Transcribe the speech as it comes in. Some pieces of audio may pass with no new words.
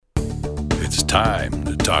It's time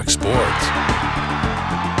to talk sports.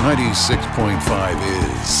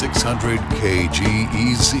 96.5 is 600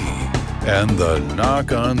 KGEZ, and the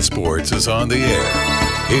Nach On Sports is on the air.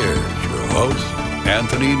 Here's your host,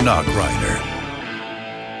 Anthony Nachreiner.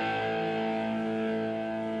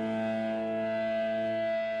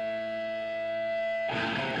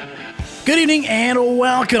 Good evening and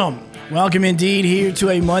welcome. Welcome indeed here to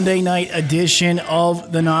a Monday night edition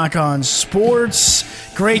of the Nach On Sports.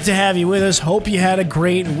 Great to have you with us. Hope you had a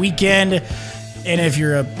great weekend. And if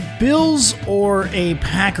you're a Bills or a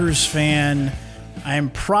Packers fan, I'm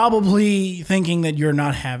probably thinking that you're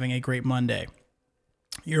not having a great Monday.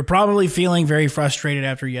 You're probably feeling very frustrated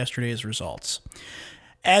after yesterday's results.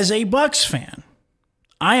 As a Bucs fan,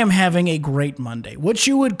 I am having a great Monday, what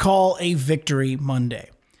you would call a victory Monday.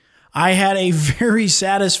 I had a very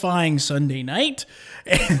satisfying Sunday night,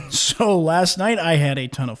 and so last night I had a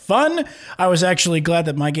ton of fun. I was actually glad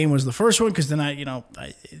that my game was the first one because then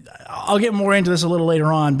I'll get more into this a little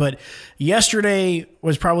later on, but yesterday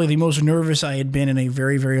was probably the most nervous I had been in a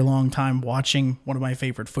very, very long time watching one of my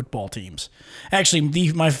favorite football teams.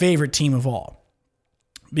 Actually, my favorite team of all.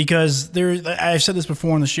 Because I've said this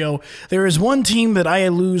before on the show, there is one team that I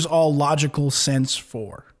lose all logical sense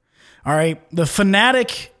for. All right, the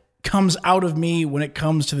fanatic comes out of me when it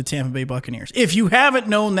comes to the Tampa Bay Buccaneers. If you haven't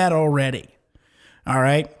known that already, all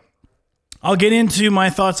right, I'll get into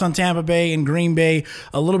my thoughts on Tampa Bay and Green Bay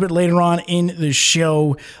a little bit later on in the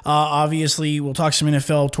show. Obviously, we'll talk some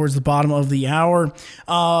NFL towards the bottom of the hour.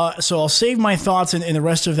 So I'll save my thoughts and the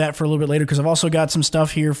rest of that for a little bit later because I've also got some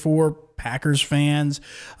stuff here for Packers fans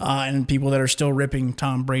and people that are still ripping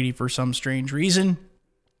Tom Brady for some strange reason.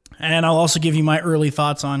 And I'll also give you my early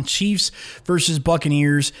thoughts on Chiefs versus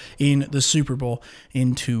Buccaneers in the Super Bowl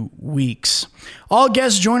in 2 weeks. All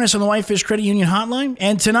guests join us on the Whitefish Credit Union Hotline.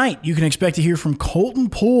 And tonight, you can expect to hear from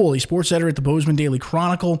Colton Poole, a sports editor at the Bozeman Daily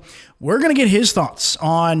Chronicle. We're going to get his thoughts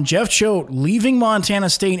on Jeff Choate leaving Montana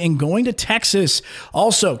State and going to Texas.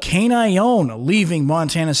 Also, Kane Ione leaving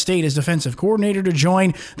Montana State as defensive coordinator to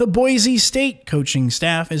join the Boise State coaching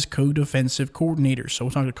staff as co-defensive coordinator. So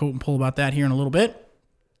we'll talk to Colton Poole about that here in a little bit.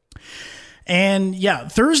 And yeah,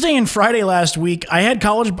 Thursday and Friday last week, I had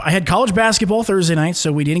college basketball Thursday night,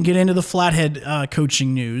 so we didn't get into the Flathead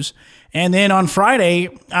coaching news. And then on Friday,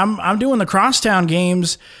 I'm doing the crosstown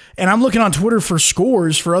games, and I'm looking on Twitter for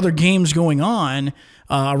scores for other games going on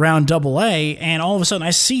around AA, and all of a sudden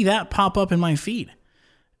I see that pop up in my feed.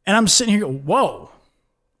 And I'm sitting here going, whoa,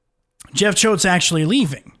 Jeff Choate's actually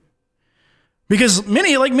leaving. Because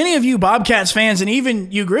many of you Bobcats fans and even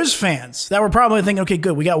you Grizz fans that were probably thinking, okay,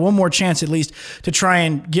 good, we got one more chance at least to try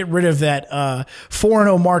and get rid of that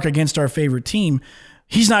 4-0 mark against our favorite team.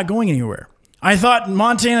 He's not going anywhere. I thought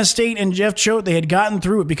Montana State and Jeff Choate, they had gotten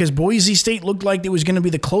through it because Boise State looked like it was going to be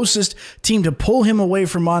the closest team to pull him away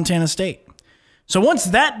from Montana State. So once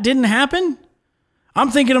that didn't happen, I'm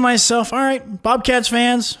thinking to myself, all right, Bobcats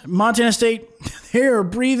fans, Montana State, they're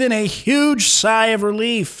breathing a huge sigh of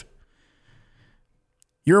relief.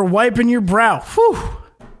 You're wiping your brow. Whew.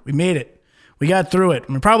 We made it. We got through it.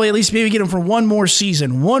 We'll probably at least maybe get him for one more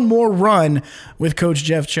season, one more run with Coach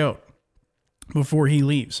Jeff Choate before he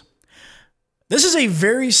leaves. This is a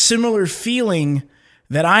very similar feeling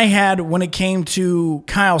that I had when it came to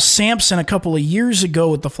Kyle Sampson a couple of years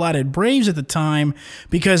ago with the Flathead Braves at the time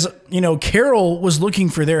because, Carroll was looking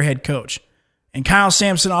for their head coach. And Kyle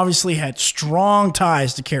Sampson obviously had strong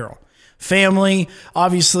ties to Carroll. Family,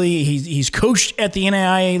 obviously, he's coached at the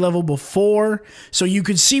NAIA level before, so you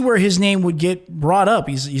could see where his name would get brought up.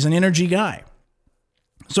 He's an energy guy.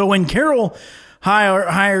 So when Carroll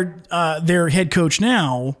hired their head coach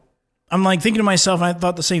now, I'm like thinking to myself, and I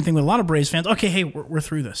thought the same thing with a lot of Braves fans, okay, hey, we're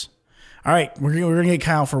through this. All right, we're going to get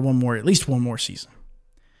Kyle for at least one more season.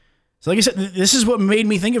 So like I said, this is what made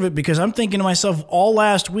me think of it because I'm thinking to myself all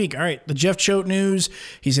last week, all right, the Jeff Choate news,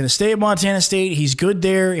 he's going to stay at Montana State. He's good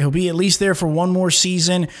there. He'll be at least there for one more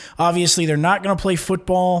season. Obviously, they're not going to play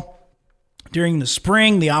football during the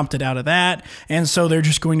spring. They opted out of that, and so they're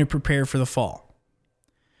just going to prepare for the fall,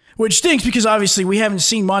 which stinks because obviously we haven't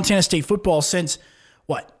seen Montana State football since,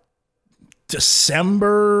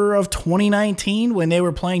 December of 2019 when they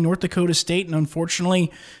were playing North Dakota State and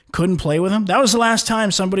unfortunately couldn't play with them. That was the last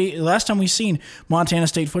time we've seen Montana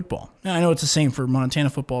State football. Now, I know it's the same for Montana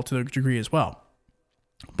football to a degree as well.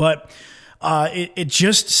 But it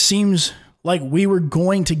just seems like we were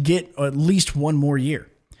going to get at least one more year.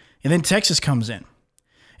 And then Texas comes in.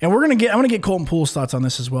 And I'm going to get Colton Poole's thoughts on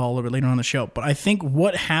this as well a little bit later on the show. But I think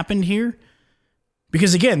what happened here,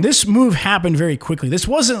 because again, this move happened very quickly. This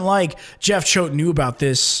wasn't like Jeff Choate knew about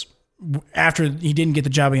this after he didn't get the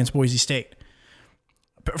job against Boise State.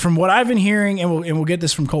 from what I've been hearing, and we'll get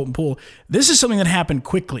this from Colton Poole, this is something that happened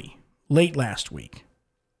quickly, late last week.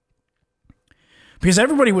 Because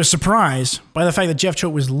everybody was surprised by the fact that Jeff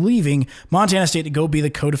Choate was leaving Montana State to go be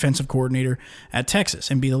the co-defensive coordinator at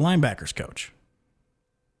Texas and be the linebackers coach.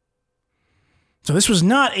 So this was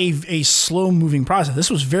not a slow-moving process.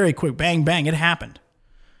 This was very quick. Bang, bang, it happened.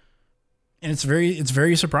 And it's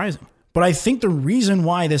very surprising. But I think the reason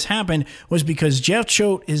why this happened was because Jeff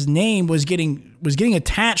Choate, his name was getting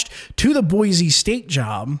attached to the Boise State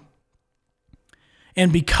job.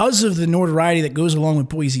 And because of the notoriety that goes along with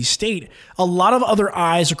Boise State, a lot of other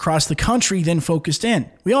eyes across the country then focused in.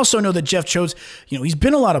 We also know that Jeff Choate, he's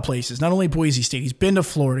been a lot of places, not only Boise State. He's been to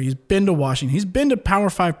Florida. He's been to Washington. He's been to Power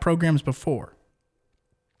 5 programs before.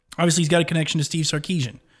 Obviously, he's got a connection to Steve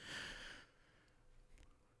Sarkisian.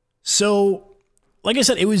 So, like I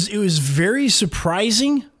said, it was very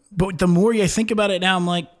surprising, but the more I think about it now, I'm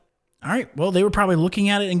like, all right, well, they were probably looking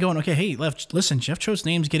at it and going, okay, hey, listen, Jeff Choate's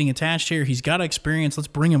name's getting attached here. He's got experience. Let's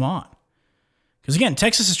bring him on. Because, again,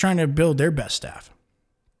 Texas is trying to build their best staff.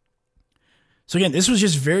 So, again, this was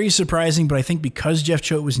just very surprising, but I think because Jeff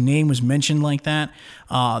Choate's name was mentioned like that,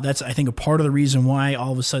 that's, I think, a part of the reason why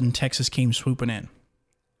all of a sudden Texas came swooping in.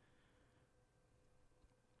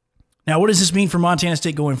 Now, what does this mean for Montana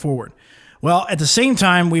State going forward? Well, at the same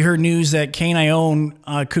time, we heard news that Kane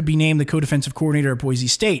Ione could be named the co-defensive coordinator at Boise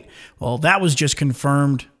State. Well, that was just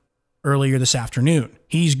confirmed earlier this afternoon.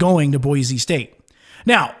 He's going to Boise State.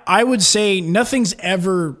 Now, I would say nothing's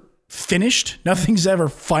ever finished. Nothing's ever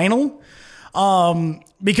final.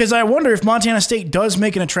 Because I wonder if Montana State does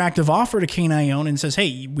make an attractive offer to Kane Ione and says,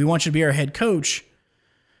 hey, we want you to be our head coach.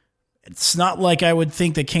 It's not like I would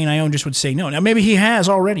think that Kane Ione just would say no. Now, maybe he has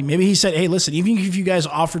already. Maybe he said, hey, listen, even if you guys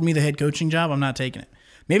offered me the head coaching job, I'm not taking it.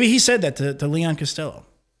 Maybe he said that to Leon Costello.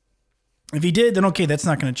 If he did, then okay, that's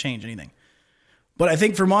not going to change anything. But I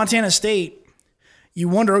think for Montana State, you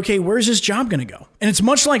wonder, okay, where's this job going to go? And it's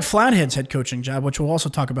much like Flathead's head coaching job, which we'll also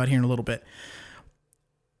talk about here in a little bit.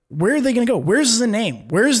 Where are they going to go? Where's the name?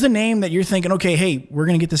 Where's the name that you're thinking, okay, hey, we're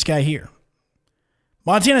going to get this guy here?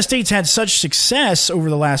 Montana State's had such success over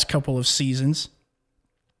the last couple of seasons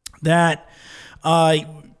that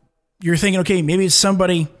you're thinking, okay, maybe it's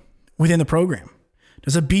somebody within the program.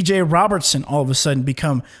 Does a B.J. Robertson all of a sudden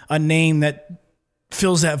become a name that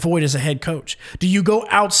fills that void as a head coach? Do you go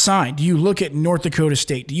outside? Do you look at North Dakota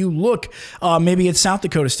State? Do you look maybe at South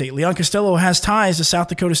Dakota State? Leon Costello has ties to South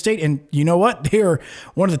Dakota State, and you know what? They are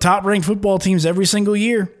one of the top-ranked football teams every single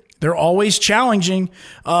year. They're always challenging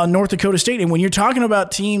North Dakota State. And when you're talking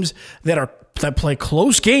about teams that play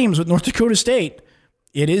close games with North Dakota State,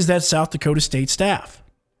 it is that South Dakota State staff.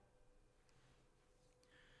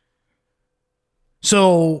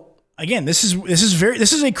 So again, this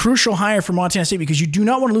is a crucial hire for Montana State because you do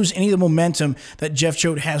not want to lose any of the momentum that Jeff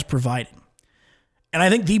Choate has provided. And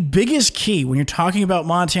I think the biggest key when you're talking about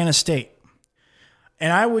Montana State,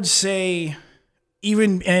 and I would say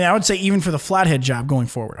even for the Flathead job going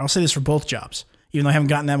forward. I'll say this for both jobs, even though I haven't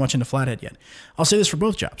gotten that much into Flathead yet. I'll say this for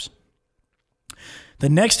both jobs. The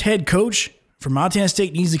next head coach for Montana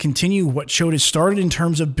State needs to continue what Choate has started in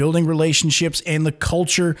terms of building relationships and the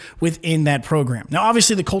culture within that program. Now,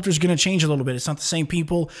 obviously, the culture is going to change a little bit. It's not the same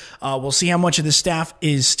people. We'll see how much of the staff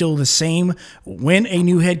is still the same when a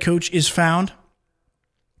new head coach is found.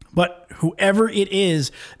 But whoever it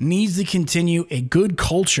is needs to continue a good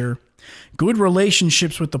culture, good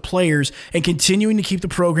relationships with the players, and continuing to keep the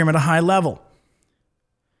program at a high level.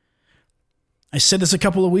 I said this a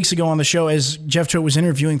couple of weeks ago on the show as Jeff Choate was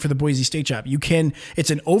interviewing for the Boise State job. It's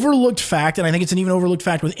an overlooked fact, and I think it's an even overlooked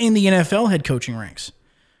fact within the NFL head coaching ranks.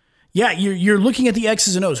 Yeah, you're looking at the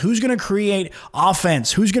X's and O's. Who's going to create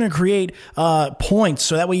offense? Who's going to create points?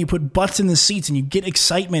 So that way you put butts in the seats and you get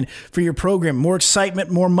excitement for your program. More excitement,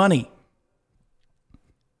 more money.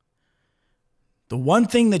 The one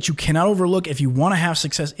thing that you cannot overlook if you want to have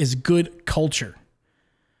success is good culture.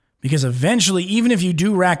 Because eventually, even if you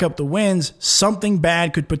do rack up the wins, something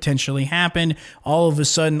bad could potentially happen. All of a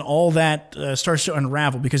sudden, all that starts to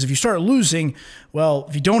unravel. Because if you start losing, well,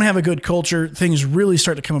 if you don't have a good culture, things really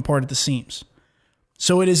start to come apart at the seams.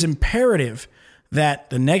 So it is imperative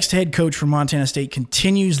that the next head coach for Montana State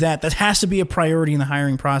continues that. That has to be a priority in the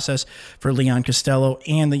hiring process for Leon Costello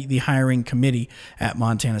and the hiring committee at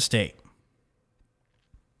Montana State.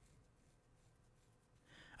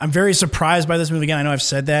 I'm very surprised by this move. Again, I know I've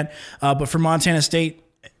said that, but for Montana State,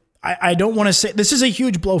 I don't want to say this is a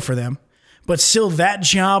huge blow for them, but still that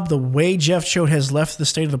job, the way Jeff Choate has left the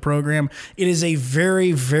state of the program, it is a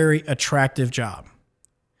very, very attractive job.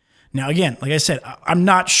 Now, again, like I said, I'm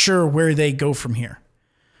not sure where they go from here.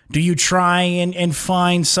 Do you try and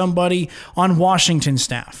find somebody on Washington's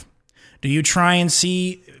staff? Do you try and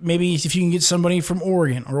see maybe if you can get somebody from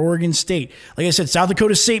Oregon or Oregon State? Like I said, South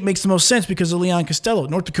Dakota State makes the most sense because of Leon Costello.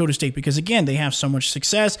 North Dakota State, because again, they have so much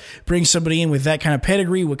success. Bring somebody in with that kind of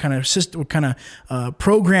pedigree, what kind of system, what kind of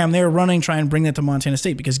program they're running, try and bring that to Montana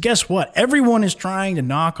State. Because guess what? Everyone is trying to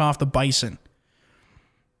knock off the Bison.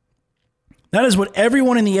 That is what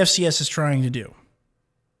everyone in the FCS is trying to do.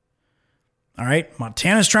 All right,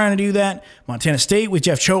 Montana's trying to do that. Montana State with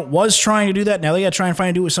Jeff Choate was trying to do that. Now they got to try and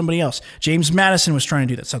find to do it with somebody else. James Madison was trying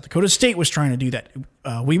to do that. South Dakota State was trying to do that.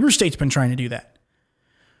 Weber State's been trying to do that.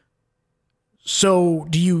 So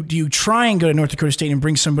do you try and go to North Dakota State and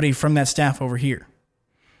bring somebody from that staff over here?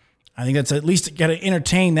 I think that's at least got to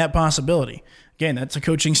entertain that possibility. Again, that's a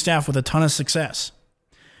coaching staff with a ton of success.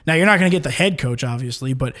 Now, you're not going to get the head coach,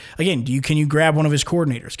 obviously, but again, can you grab one of his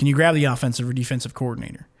coordinators? Can you grab the offensive or defensive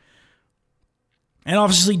coordinator? And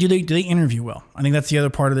obviously, do they interview well? I think that's the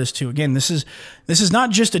other part of this too. Again, this is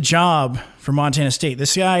not just a job for Montana State.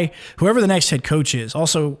 This guy, whoever the next head coach is,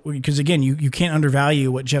 also because again, you can't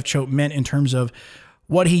undervalue what Jeff Choate meant in terms of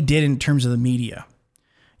what he did in terms of the media.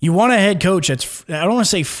 You want a head coach that's, I don't want to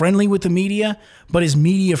say friendly with the media, but is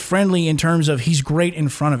media friendly in terms of he's great in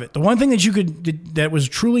front of it. The one thing that was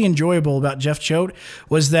truly enjoyable about Jeff Choate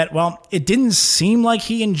was that, well, it didn't seem like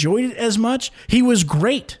he enjoyed it as much. He was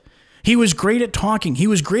great. He was great at talking. He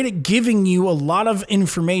was great at giving you a lot of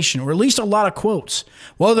information, or at least a lot of quotes.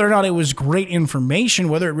 Whether or not it was great information,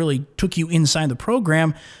 whether it really took you inside the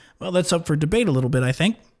program, well, that's up for debate a little bit, I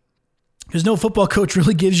think. Because no football coach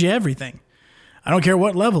really gives you everything. I don't care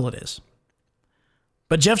what level it is.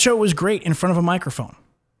 But Jeff Choate was great in front of a microphone.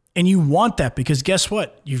 And you want that because guess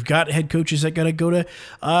what? You've got head coaches that got to go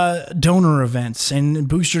to donor events and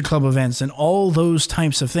booster club events and all those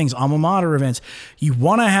types of things, alma mater events. You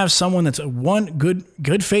want to have someone that's one,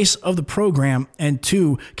 good face of the program, and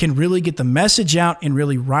two, can really get the message out and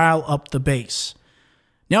really rile up the base.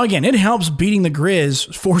 Now, again, it helps beating the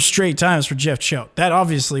Grizz 4 straight times for Jeff Choate. That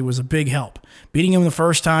obviously was a big help. Beating him the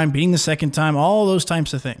first time, beating the second time, all those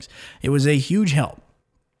types of things. It was a huge help.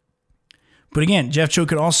 But again, Jeff Choate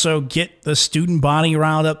could also get the student body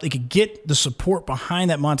riled up. They could get the support behind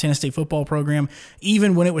that Montana State football program,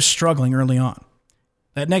 even when it was struggling early on.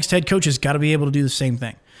 That next head coach has got to be able to do the same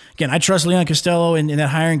thing. Again, I trust Leon Costello in that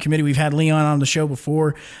hiring committee. We've had Leon on the show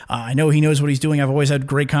before. I know he knows what he's doing. I've always had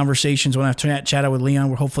great conversations when I've chatted with Leon.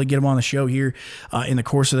 We'll hopefully get him on the show here in the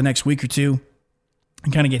course of the next week or two,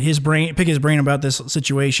 and kind of get pick his brain about this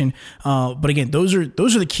situation. But again, those are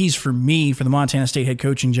the keys for me for the Montana State head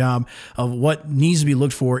coaching job of what needs to be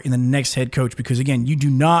looked for in the next head coach. Because again, you do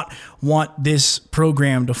not want this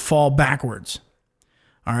program to fall backwards.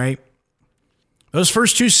 All right. Those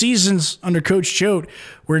first 2 seasons under Coach Choate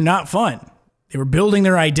were not fun. They were building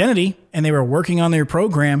their identity and they were working on their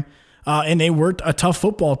program, and they worked a tough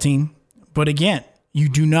football team. But again, you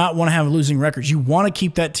do not want to have losing records. You want to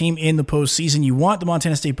keep that team in the postseason. You want the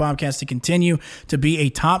Montana State Bobcats to continue to be a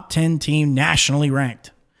top 10 team nationally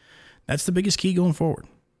ranked. That's the biggest key going forward.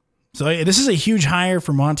 So this is a huge hire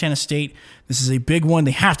for Montana State. This is a big one.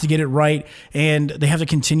 They have to get it right, and they have to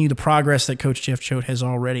continue the progress that Coach Jeff Choate has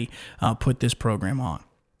already put this program on.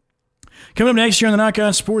 Coming up next year on the Nach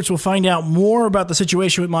On Sports, we'll find out more about the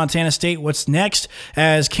situation with Montana State. What's next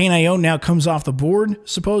as Kane Ione now comes off the board,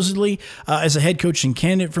 supposedly, as a head coaching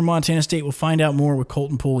candidate for Montana State. We'll find out more with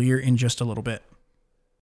Colton Poole here in just a little bit.